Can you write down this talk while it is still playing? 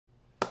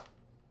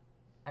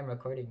I'm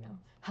recording now.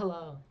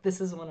 Hello, this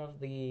is one of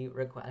the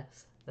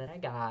requests that I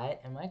got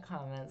in my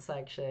comment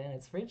section.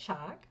 It's for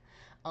Chaac.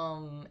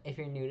 If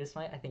you're new to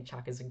Smite, I think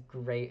Chaac is a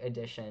great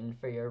addition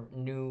for your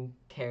new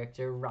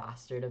character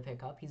roster to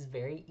pick up. He's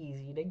very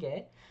easy to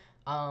get.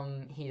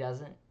 He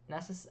doesn't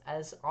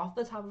as off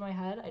the top of my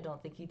head, I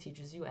don't think he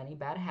teaches you any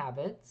bad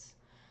habits.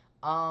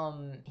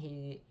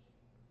 He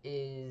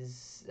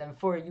is, and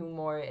for you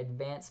more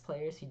advanced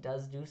players, he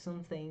does do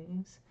some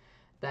things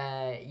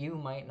that you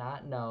might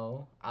not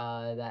know,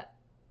 that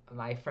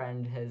my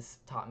friend has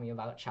taught me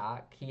about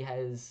Chaac. He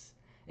has,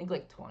 I think,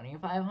 like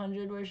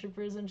 2,500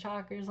 worshippers in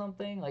Chaac or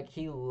something. Like,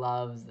 he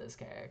loves this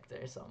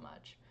character so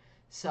much.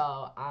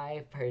 So,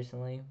 I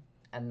personally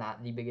am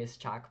not the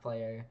biggest Chaac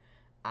player.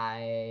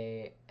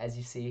 As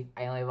you see,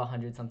 I only have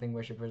 100 something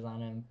worshippers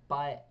on him,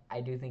 but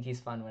I do think he's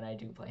fun when I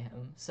do play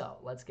him. So,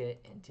 let's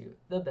get into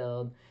the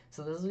build.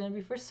 So, this is going to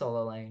be for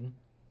solo lane.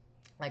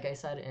 Like I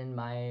said in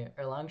my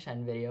Erlang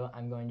Shen video,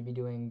 I'm going to be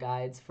doing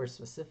guides for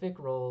specific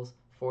roles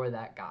for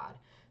that god.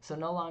 So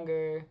no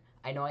longer,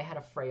 I know I had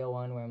a Freya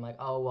one where I'm like,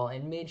 oh, well,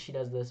 in mid she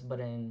does this,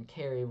 but in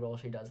carry role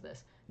she does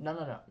this.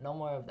 No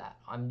more of that.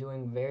 I'm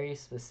doing very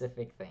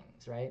specific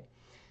things, right?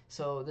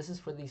 So this is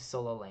for the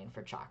solo lane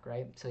for Chaac,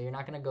 right? So you're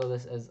not going to go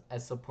this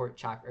as support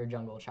Chaac or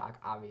jungle Chaac,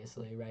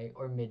 obviously, right?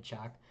 Or mid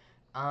Chaac.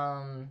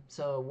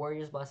 So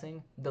Warrior's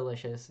Blessing,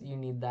 delicious. You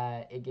need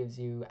that. It gives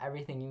you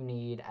everything you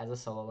need as a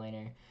solo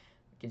laner.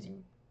 It gives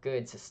you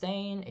good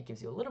sustain. It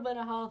gives you a little bit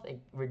of health.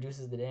 It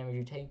reduces the damage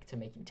you take to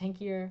make you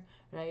tankier,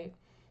 right?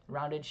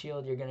 Rounded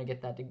shield, you're gonna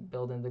get that to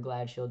build in the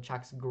Glad Shield.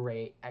 Chuck's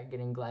great at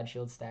getting Glad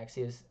Shield stacks.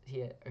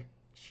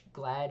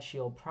 Glad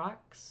Shield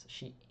procs.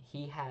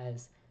 He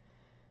has,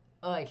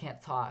 oh, I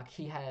can't talk.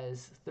 He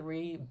has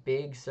 3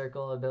 big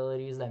circle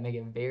abilities that make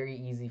it very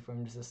easy for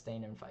him to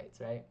sustain in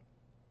fights, right?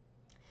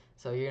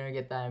 So you're gonna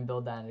get that and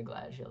build that into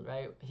Glad Shield,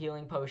 right?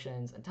 Healing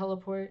potions and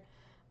teleport.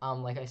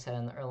 Like I said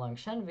in the Erlang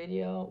Shen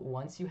video,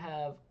 once you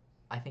have,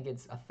 I think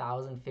it's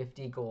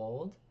 1,050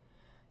 gold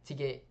to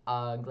get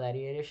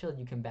Gladiator Shield,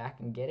 you can back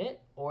and get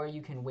it, or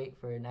you can wait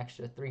for an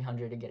extra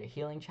 300 to get a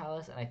Healing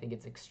Chalice, and I think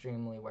it's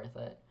extremely worth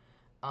it.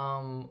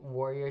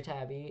 Warrior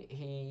Tabby,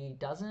 he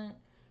doesn't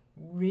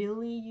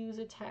really use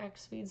attack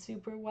speed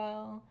super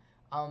well.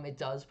 It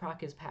does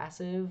proc his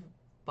passive,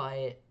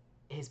 but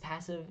his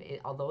passive,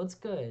 although it's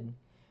good,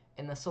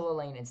 in the solo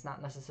lane, it's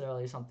not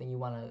necessarily something you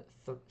want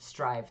to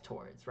strive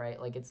towards, right?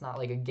 Like, it's not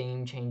like a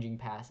game-changing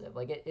passive.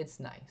 Like, it's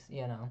nice,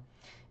 you know?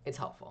 It's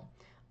helpful.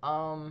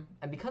 And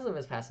because of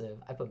his passive,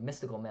 I put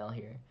Mystical Mail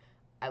here.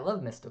 I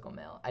love Mystical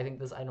Mail. I think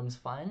this item's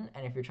fun,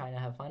 and if you're trying to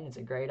have fun, it's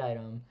a great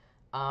item.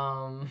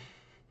 Um,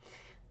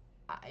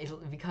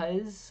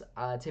 because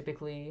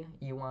typically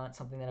you want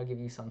something that'll give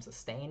you some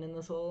sustain in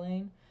the solo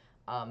lane.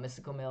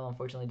 Mystical Mail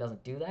unfortunately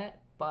doesn't do that,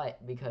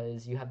 but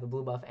because you have the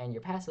blue buff and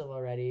your passive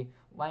already,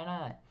 why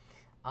not?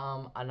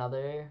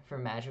 Another for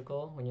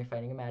magical, when you're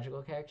fighting a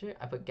magical character,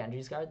 I put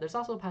Genji's Guard. There's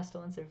also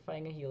Pestilence if you're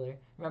fighting a healer.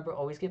 Remember,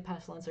 always get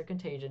Pestilence or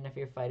Contagion if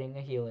you're fighting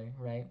a healer,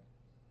 right?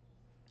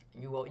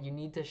 You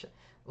need to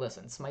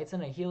listen. Smite's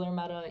in a healer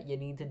meta. You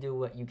need to do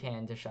what you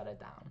can to shut it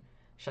down,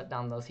 shut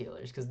down those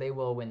healers because they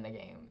will win the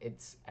game.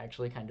 It's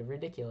actually kind of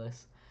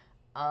ridiculous.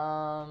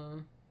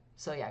 Um,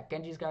 so yeah,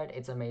 Genji's Guard.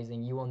 It's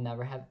amazing. You will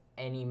never have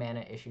any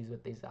mana issues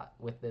with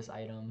this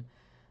item.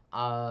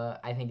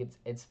 I think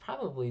it's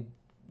probably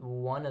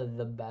one of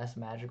the best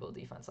magical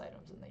defense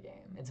items in the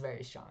game. It's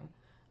very strong.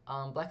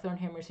 Blackthorn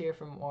Hammer's here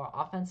for more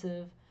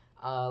offensive.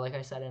 Like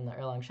I said in the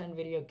Erlang Shen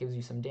video, it gives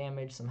you some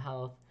damage, some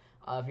health.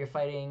 If you're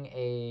fighting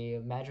a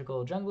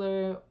magical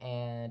jungler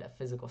and a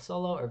physical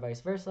solo or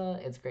vice versa,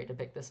 it's great to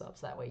pick this up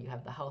so that way you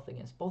have the health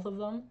against both of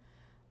them.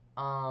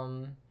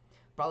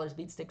 Brawler's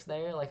Beat Stick's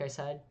there, like I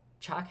said.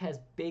 Chaac has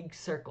big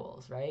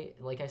circles, right?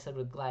 Like I said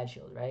with Glad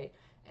Shield, right?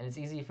 And it's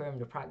easy for him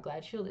to proc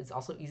Glad Shield. It's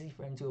also easy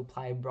for him to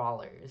apply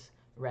Brawlers,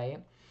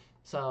 right?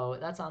 So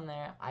that's on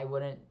there. I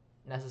wouldn't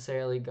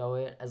necessarily go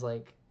it as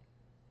like,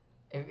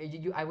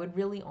 I would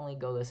really only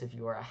go this if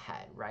you were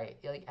ahead, right?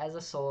 Like as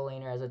a solo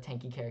laner, as a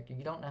tanky character,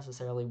 you don't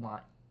necessarily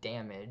want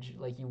damage.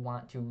 Like you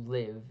want to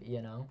live,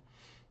 you know.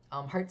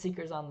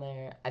 Heartseeker's on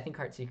there. I think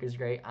Heartseeker's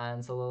great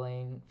on solo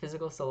lane.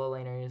 Physical solo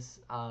laners,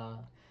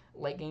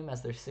 late game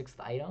as their 6th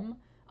item.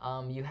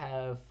 You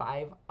have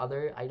 5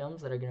 other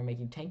items that are going to make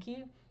you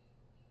tanky,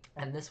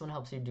 and this one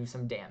helps you do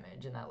some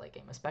damage in that late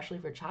game, especially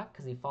for Chaac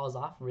because he falls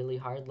off really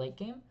hard late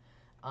game,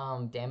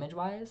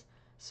 damage-wise.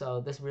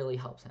 So this really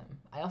helps him.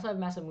 I also have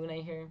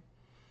Masamune here.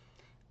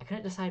 I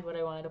couldn't decide what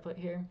I wanted to put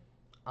here.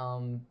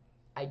 Um,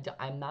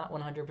 I'm not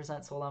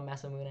 100% sold on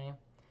Masamune.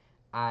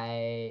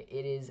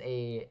 It is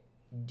a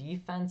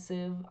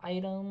defensive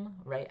item,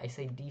 right? I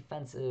say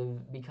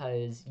defensive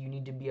because you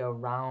need to be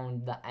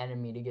around the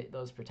enemy to get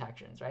those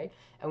protections, right?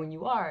 And when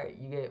you are,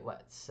 you get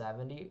what,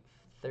 70,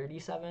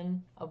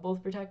 37 of both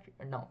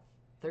or no,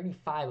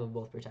 35 of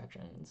both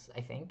protections,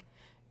 I think.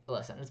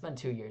 Listen, it's been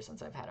 2 years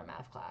since I've had a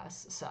math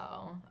class,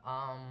 so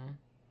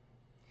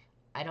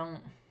I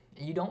don't.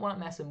 You don't want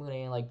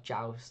Masamune in like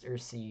Joust or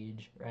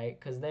Siege, right?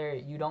 Because there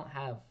you don't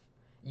have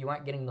you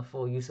aren't getting the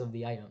full use of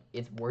the item.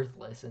 It's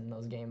worthless in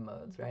those game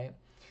modes, right?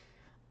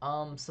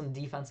 Some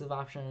defensive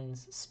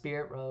options.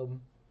 Spirit Robe,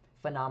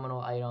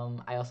 phenomenal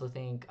item. I also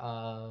think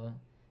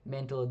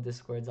Mantle of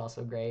Discord's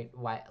also great.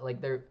 Why? Like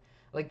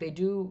they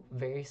do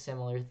very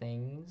similar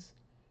things,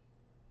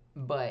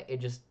 but it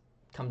just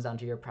comes down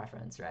to your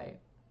preference, right?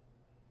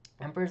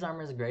 Emperor's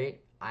Armor is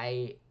great.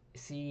 I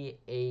see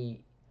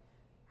a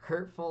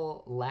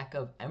hurtful lack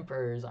of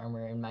Emperor's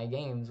Armor in my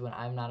games when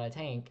I'm not a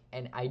tank,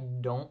 and I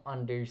don't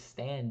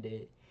understand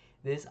it.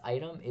 This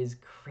item is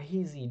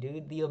crazy,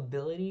 dude. The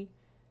ability,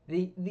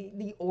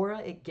 the aura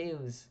it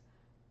gives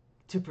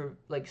to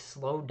like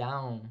slow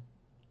down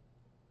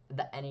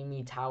the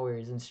enemy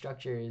towers and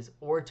structures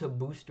or to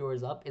boost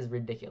yours up is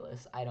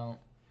ridiculous. I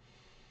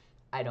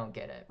don't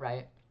get it,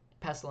 right?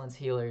 Pestilence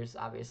healers,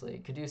 obviously.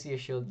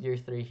 Caduceus Shield year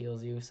 3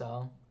 heals you,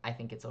 so I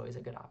think it's always a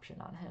good option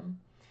on him.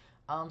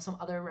 Some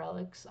other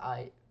relics,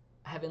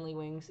 Heavenly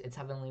Wings, it's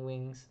Heavenly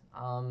Wings.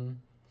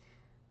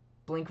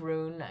 Blink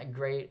Rune, a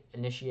great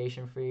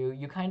initiation for you.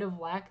 You kind of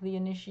lack the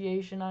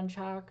initiation on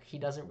Chaac. He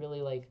doesn't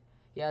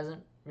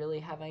really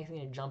have anything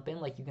to jump in.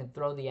 Like, you can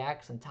throw the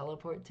axe and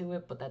teleport to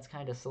it, but that's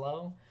kind of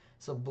slow.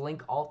 So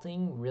Blink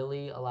alting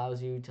really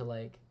allows you to,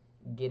 like,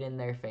 get in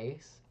their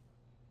face.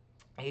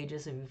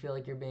 Aegis if you feel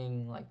like you're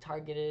being, like,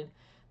 targeted.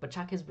 But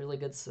Chaac has really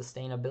good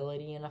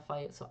sustainability in a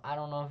fight, so I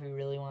don't know if you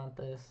really want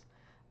this.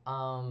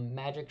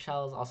 Magic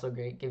Shell is also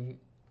great.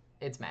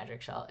 It's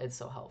Magic Shell. It's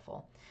so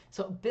helpful.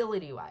 So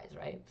ability wise,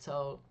 right?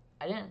 So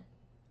I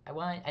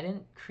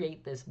didn't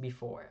create this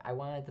before. I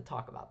wanted to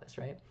talk about this,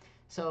 right?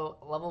 So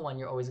level 1,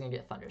 you're always gonna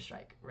get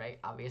Thunderstrike, right?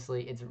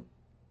 Obviously,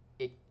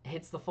 it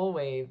hits the full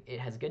wave. It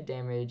has good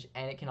damage,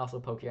 and it can also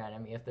poke your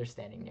enemy if they're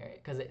standing near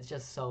it because it's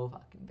just so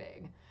fucking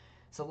big.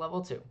 So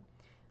level 2,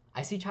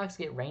 I see Chaacs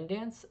get Rain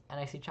Dance, and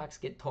I see Chaacs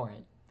get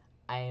Torrent.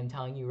 I am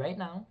telling you right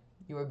now,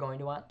 you are going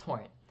to want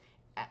Torrent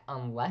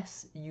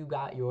unless you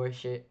got your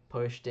shit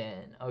pushed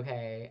in,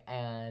 okay?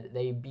 And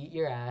they beat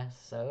your ass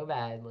so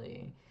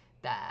badly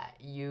that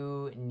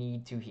you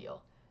need to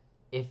heal.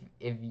 If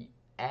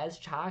as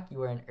Chaac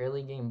you are an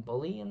early game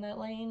bully in that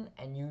lane,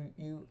 and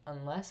you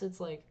unless it's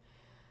like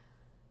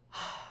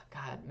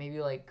God, maybe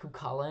like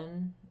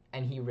Kukulin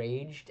and he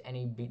raged and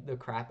he beat the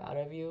crap out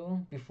of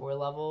you before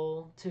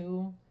level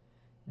 2,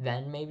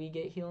 then maybe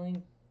get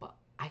healing. But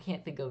I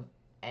can't think of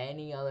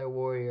any other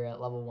warrior at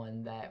level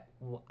 1 that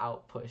will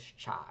outpush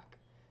Chaac.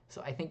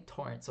 So I think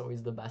Torrent's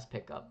always the best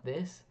pickup.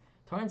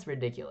 Torrent's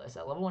ridiculous.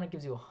 At level 1 it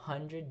gives you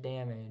 100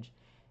 damage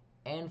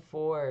and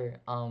 4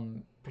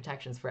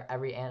 protections for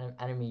every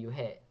enemy you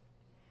hit.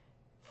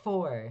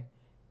 4.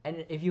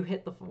 And if you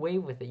hit the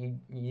wave with it,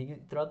 you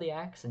throw the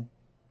axe and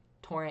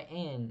Torrent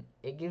in,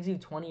 it gives you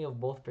 20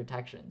 of both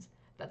protections.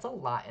 That's a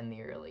lot in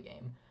the early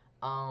game.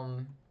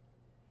 And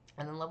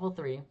then level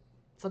 3,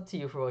 it's up to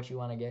you for what you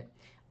want to get.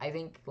 I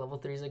think level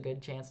 3 is a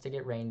good chance to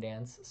get Rain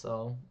Dance,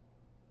 so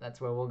that's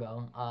where we'll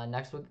go.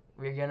 Next,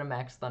 we're going to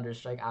max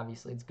Thunderstrike,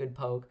 obviously. It's good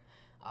poke,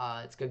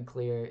 it's good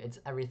clear, it's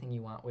everything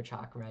you want with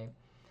Chaac, right?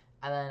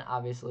 And then,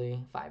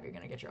 obviously, 5, you're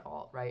going to get your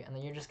ult, right? And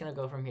then you're just going to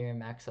go from here and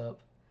max up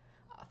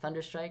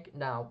Thunderstrike.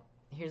 Now,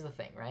 here's the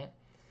thing, right?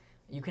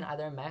 You can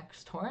either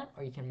max Torrent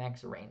or you can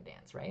max Rain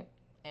Dance, right?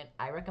 And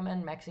I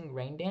recommend maxing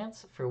Rain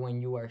Dance for when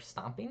you are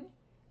stomping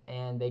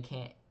and they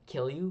can't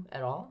kill you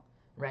at all,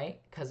 right?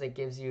 Because it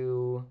gives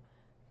you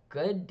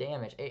good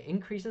damage. It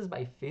increases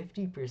by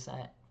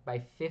 50%, by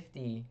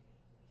 50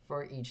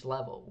 for each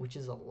level, which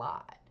is a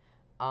lot.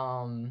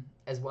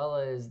 As well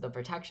as the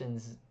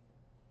protections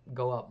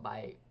go up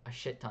by a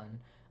shit ton.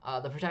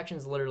 The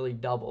protections literally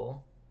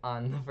double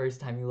on the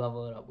first time you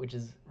level it up, which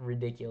is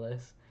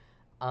ridiculous.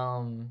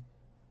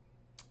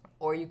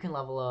 Or you can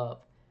level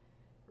up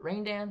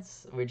Rain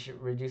Dance, which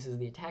reduces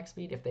the attack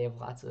speed. If they have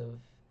lots of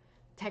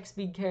attack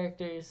speed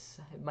characters,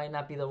 it might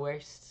not be the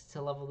worst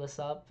to level this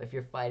up. If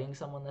you're fighting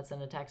someone that's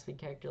an attack speed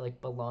character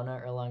like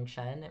Bellona or Long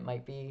Shen, it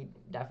might be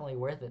definitely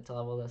worth it to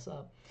level this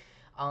up.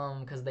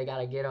 Because they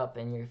gotta get up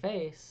in your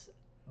face,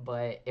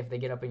 but if they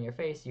get up in your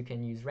face, you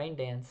can use Rain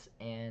Dance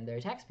and their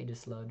attack speed is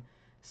slowed.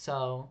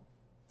 So,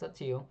 it's up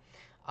to you.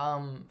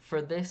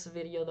 For this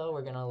video though,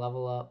 we're gonna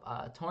level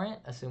up Torrent,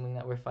 assuming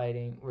that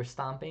we're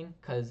stomping,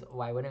 because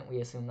why wouldn't we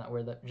assume that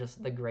we're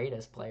just the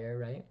greatest player,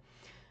 right?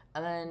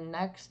 And then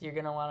next, you're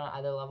gonna wanna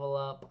either level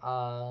up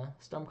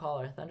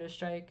Stormcall or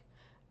Thunderstrike.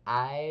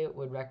 I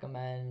would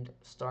recommend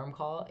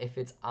Stormcall if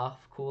it's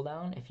off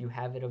cooldown, if you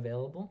have it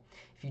available.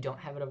 If you don't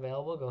have it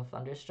available, go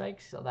Thunderstrike,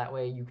 so that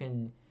way you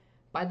can,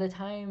 by the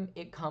time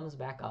it comes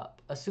back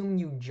up, assume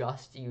you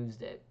just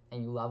used it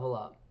and you level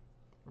up,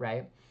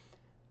 right?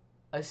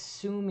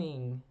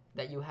 Assuming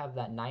that you have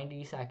that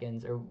 90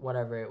 seconds or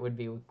whatever it would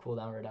be with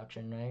cooldown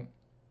reduction, right?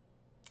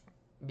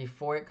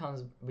 Before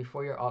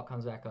your ult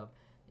comes back up,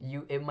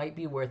 it might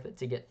be worth it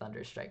to get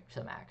Thunderstrike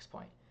to max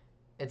point.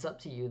 It's up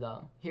to you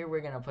though. Here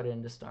we're gonna put it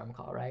into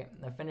Stormcall, right?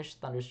 Now finish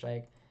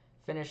Thunderstrike,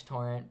 finish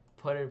Torrent,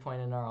 put a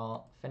point in our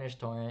ult, finish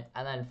Torrent,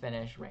 and then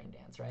finish Rain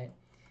Dance, right?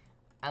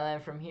 And then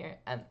from here,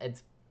 and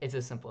it's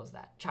as simple as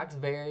that. Chaac's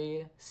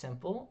very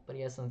simple, but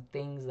he has some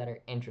things that are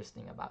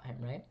interesting about him,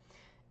 right?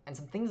 And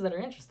some things that are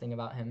interesting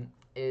about him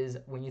is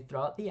when you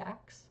throw out the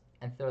axe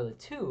and throw the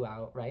two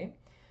out, right?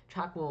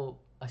 Chaac will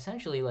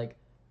essentially like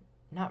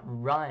not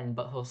run,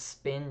 but he'll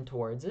spin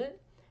towards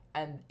it,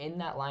 and in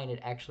that line, it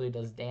actually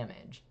does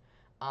damage.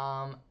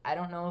 I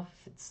don't know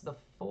if it's the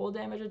full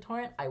damage of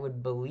Torrent. I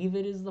would believe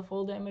it is the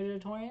full damage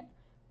of Torrent,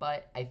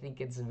 but I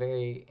think it's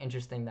very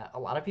interesting that a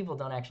lot of people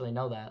don't actually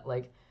know that.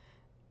 Like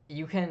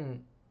you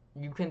can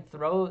you can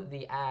throw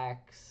the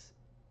axe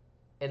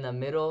in the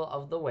middle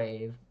of the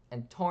wave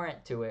and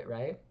torrent to it,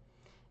 right?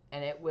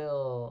 And it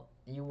will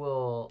you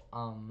will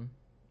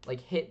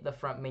like hit the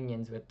front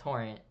minions with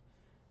torrent.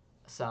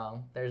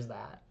 So there's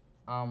that.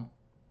 Um,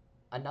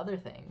 Another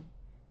thing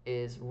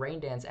is rain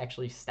dance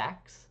actually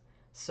stacks.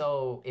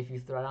 So if you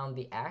throw down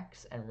the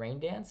axe and rain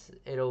dance,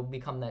 it'll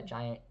become that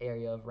giant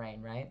area of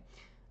rain, right?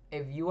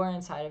 If you are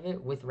inside of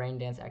it with rain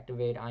dance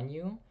activated on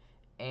you,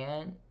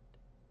 and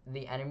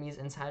the enemies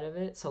inside of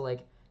it, so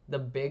like the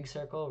big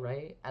circle,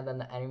 right, and then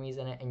the enemies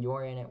in it, and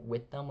you're in it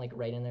with them, like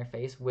right in their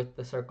face with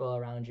the circle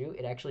around you,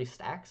 it actually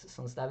stacks.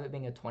 So instead of it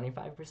being a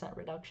 25%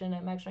 reduction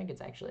at max rank,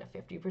 it's actually a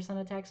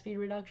 50% attack speed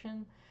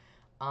reduction.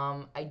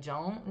 I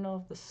don't know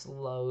if the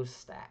slow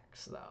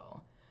stacks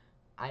though.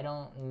 I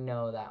don't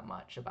know that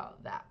much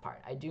about that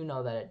part. I do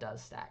know that it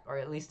does stack, or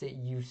at least it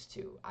used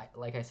to.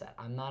 Like I said,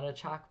 I'm not a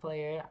Chaac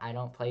player. I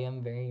don't play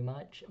him very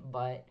much,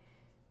 but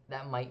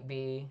that might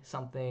be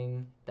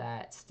something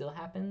that still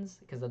happens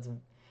because it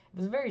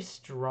was very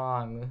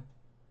strong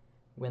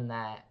when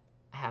that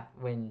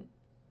happened.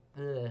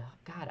 When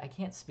God, I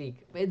can't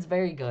speak. It's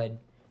very good.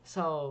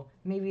 So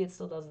maybe it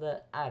still does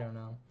that. I don't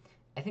know.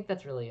 I think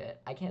that's really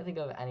it. I can't think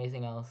of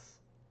anything else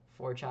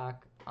for Chaac.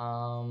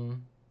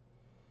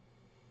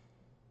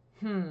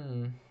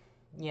 Hmm.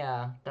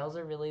 Yeah, those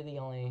are really the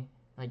only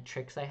like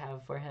tricks I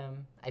have for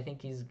him. I think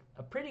he's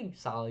a pretty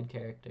solid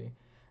character.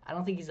 I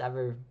don't think he's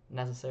ever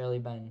necessarily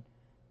been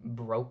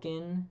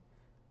broken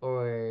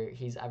or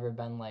he's ever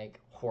been like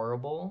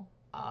horrible.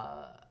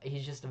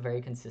 He's just a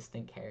very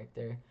consistent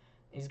character.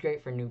 He's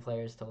great for new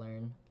players to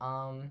learn.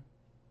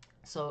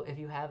 So if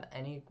you have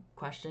any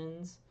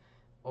questions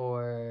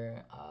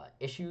or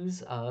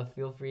issues,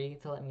 feel free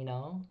to let me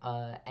know.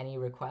 Any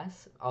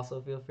requests,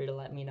 also feel free to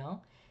let me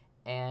know.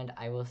 And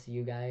I will see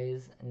you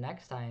guys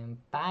next time.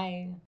 Bye.